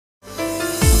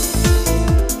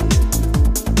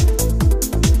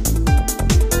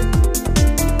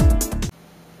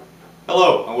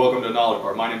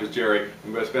My name is Jerry.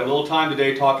 I'm going to spend a little time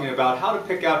today talking about how to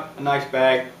pick out a nice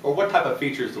bag or what type of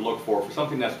features to look for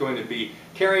something that's going to be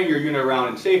carrying your unit around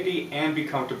in safety and be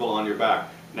comfortable on your back.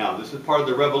 Now, this is part of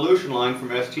the Revolution line from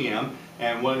STM,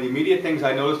 and one of the immediate things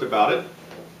I noticed about it,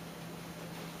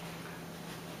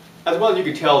 as well as you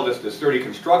can tell the sturdy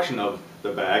construction of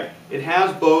the bag, it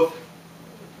has both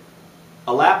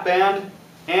a lap band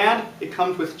and it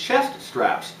comes with chest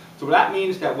straps. So that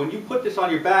means that when you put this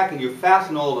on your back and you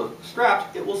fasten all the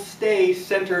straps, it will stay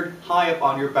centered high up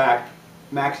on your back,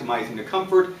 maximizing the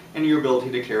comfort and your ability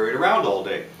to carry it around all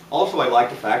day. Also, I like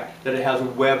the fact that it has a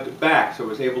webbed back, so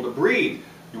it's able to breathe.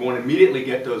 You won't immediately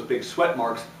get those big sweat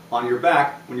marks on your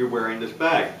back when you're wearing this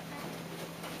bag.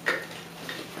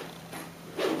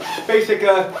 Basic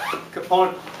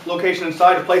component location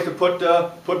inside, a place to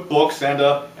put books and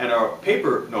a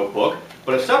paper notebook,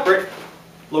 but a separate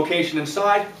location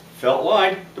inside, felt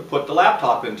lined, to put the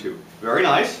laptop into. Very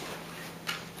nice.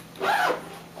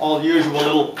 All the usual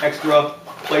little extra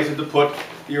places to put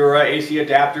your AC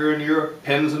adapter and your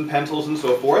pens and pencils and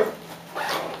so forth.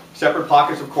 Separate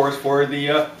pockets, of course, for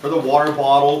the water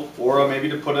bottle, or maybe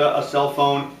to put a cell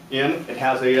phone in. It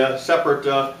has a separate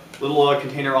little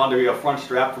container onto a front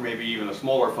strap for maybe even a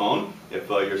smaller phone if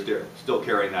you're still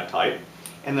carrying that type.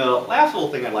 And the last little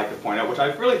thing I'd like to point out, which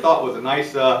I really thought was a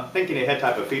nice thinking ahead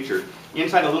type of feature,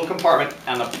 inside a little compartment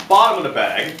on the bottom of the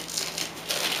bag,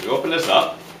 we open this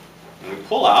up and we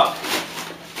pull out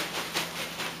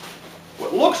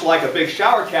what looks like a big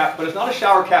shower cap, but it's not a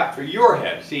shower cap for your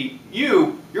head. See,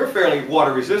 you're fairly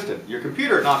water resistant. Your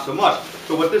computer, not so much.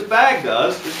 So what this bag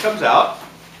does, this comes out,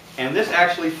 and this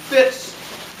actually fits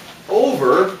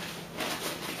over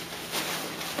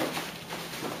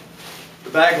the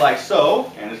bag like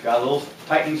so, and it's got a little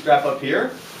tightening strap up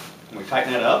here, and we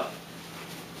tighten it up,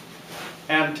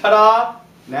 and ta-da!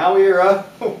 Now we're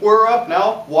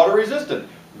now water resistant.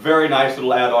 Very nice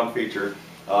little add-on feature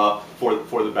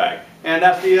for the bag. And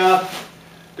that's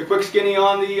the quick skinny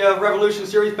on the Revolution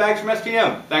series bags from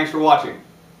STM. Thanks for watching.